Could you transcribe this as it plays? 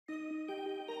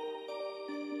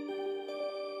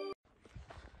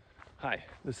Hi,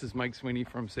 this is Mike Sweeney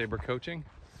from Sabre Coaching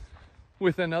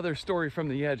with another story from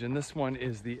the edge, and this one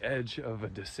is the edge of a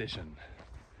decision.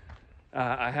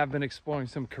 I have been exploring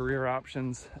some career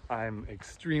options. I'm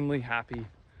extremely happy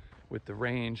with the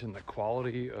range and the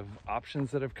quality of options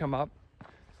that have come up.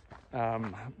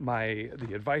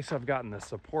 The advice I've gotten, the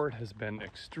support has been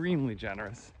extremely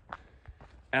generous,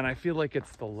 and I feel like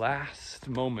it's the last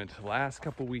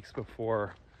couple weeks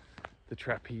before the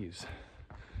trapeze.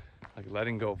 Like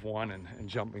letting go of one and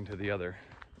jumping to the other.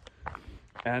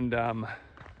 And I'm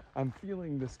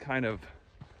feeling this kind of,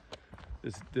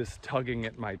 this tugging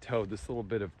at my toe, this little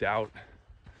bit of doubt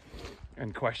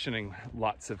and questioning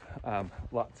lots of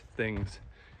things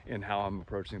in how I'm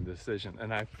approaching the decision.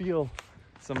 And I feel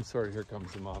some sort of, here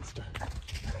comes the monster.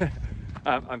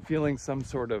 I'm feeling some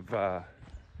sort of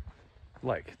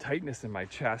like tightness in my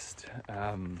chest.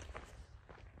 And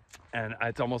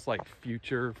it's almost like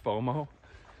future FOMO.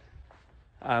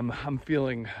 I'm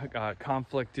feeling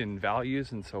conflict in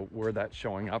values, and so where that's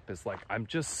showing up is like I'm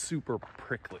just super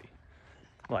prickly.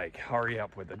 Like, hurry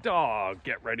up with the dog,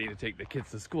 get ready to take the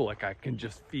kids to school. Like, I can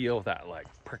just feel that like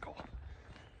prickle.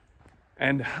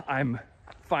 And I'm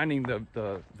finding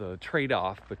the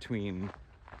trade-off between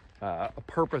a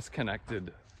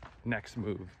purpose-connected next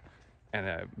move and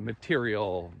a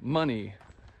material money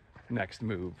next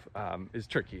move is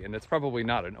tricky. And it's probably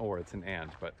not an or, it's an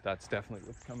and, but that's definitely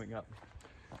what's coming up.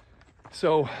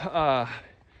 So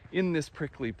in this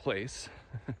prickly place,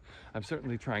 I'm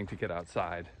certainly trying to get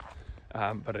outside,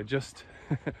 but I just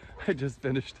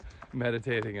finished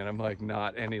meditating and I'm like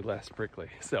not any less prickly.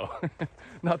 So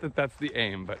not that that's the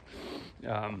aim, but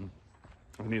I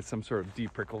need some sort of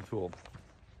de-prickle tool.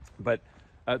 But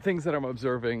things that I'm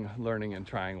observing, learning, and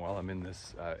trying while I'm in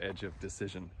this edge of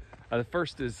decision. The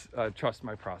first is trust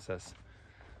my process.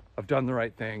 I've done the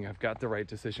right thing. I've got the right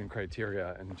decision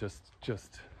criteria, and just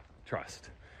trust.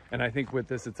 And I think with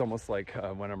this, it's almost like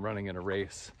when I'm running in a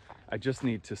race, I just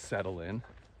need to settle in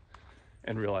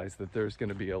and realize that there's going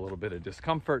to be a little bit of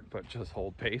discomfort, but just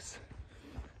hold pace.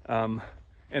 And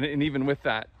even with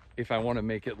that, if I want to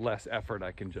make it less effort,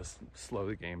 I can just slow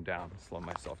the game down, slow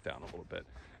myself down a little bit,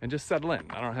 and just settle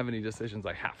in. I don't have any decisions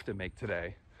I have to make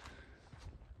today.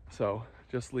 So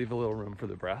just leave a little room for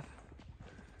the breath.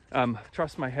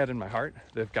 Trust my head and my heart.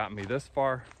 They've got me this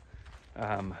far.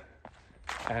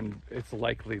 And it's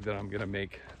likely that I'm going to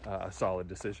make a solid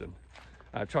decision.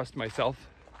 Trust myself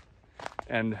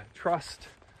and trust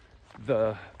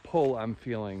the pull I'm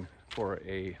feeling for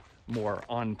a more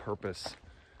on-purpose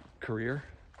career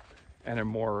and a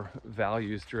more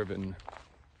values-driven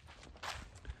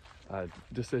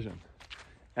decision.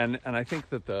 And I think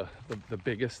that the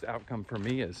biggest outcome for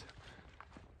me is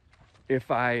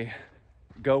if I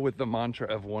go with the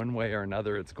mantra of one way or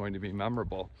another, it's going to be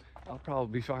memorable, I'll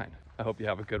probably be fine. I hope you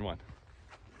have a good one.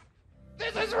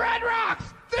 This is Red Rocks!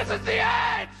 This is the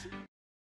edge!